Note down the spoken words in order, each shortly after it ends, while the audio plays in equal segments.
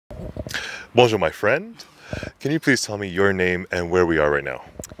Bonjour, my friend. Can you please tell me your name and where we are right now?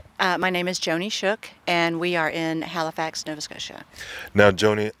 My name is Joany Shook, and we are in Halifax, Nova Scotia. Now,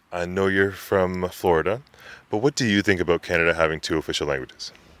 Joany, I know you're from Florida, but what do you think about Canada having two official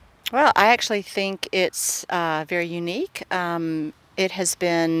languages? Well, I actually think it's very unique. It has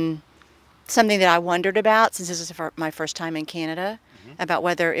been something that I wondered about since this is my first time in Canada, about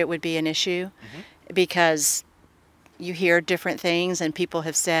whether it would be an issue, because you hear different things, and people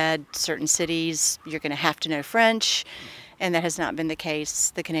have said certain cities you're going to have to know French, and that has not been the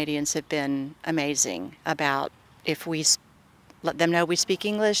case. The Canadians have been amazing about if we let them know we speak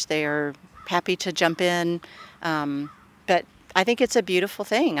English, they are happy to jump in. But I think it's a beautiful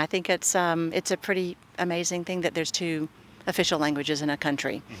thing. I think it's a pretty amazing thing that there's two official languages in a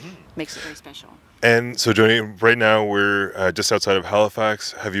country. Makes it very special. And so, Joany, right now we're just outside of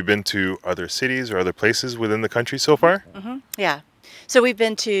Halifax. Have you been to other cities or other places within the country so far? Yeah. So we've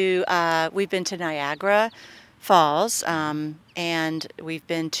been to Niagara Falls, and we've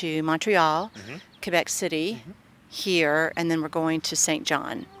been to Montreal, Quebec City, here, and then we're going to St.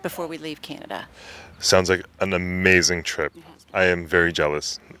 John before we leave Canada. Sounds like an amazing trip. I am very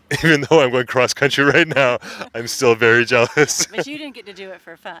jealous. Even though I'm going cross country right now, I'm still very jealous. But you didn't get to do it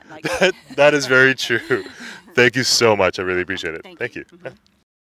for fun. That is very true. Thank you so much. I really appreciate it. Thank Thank you. you.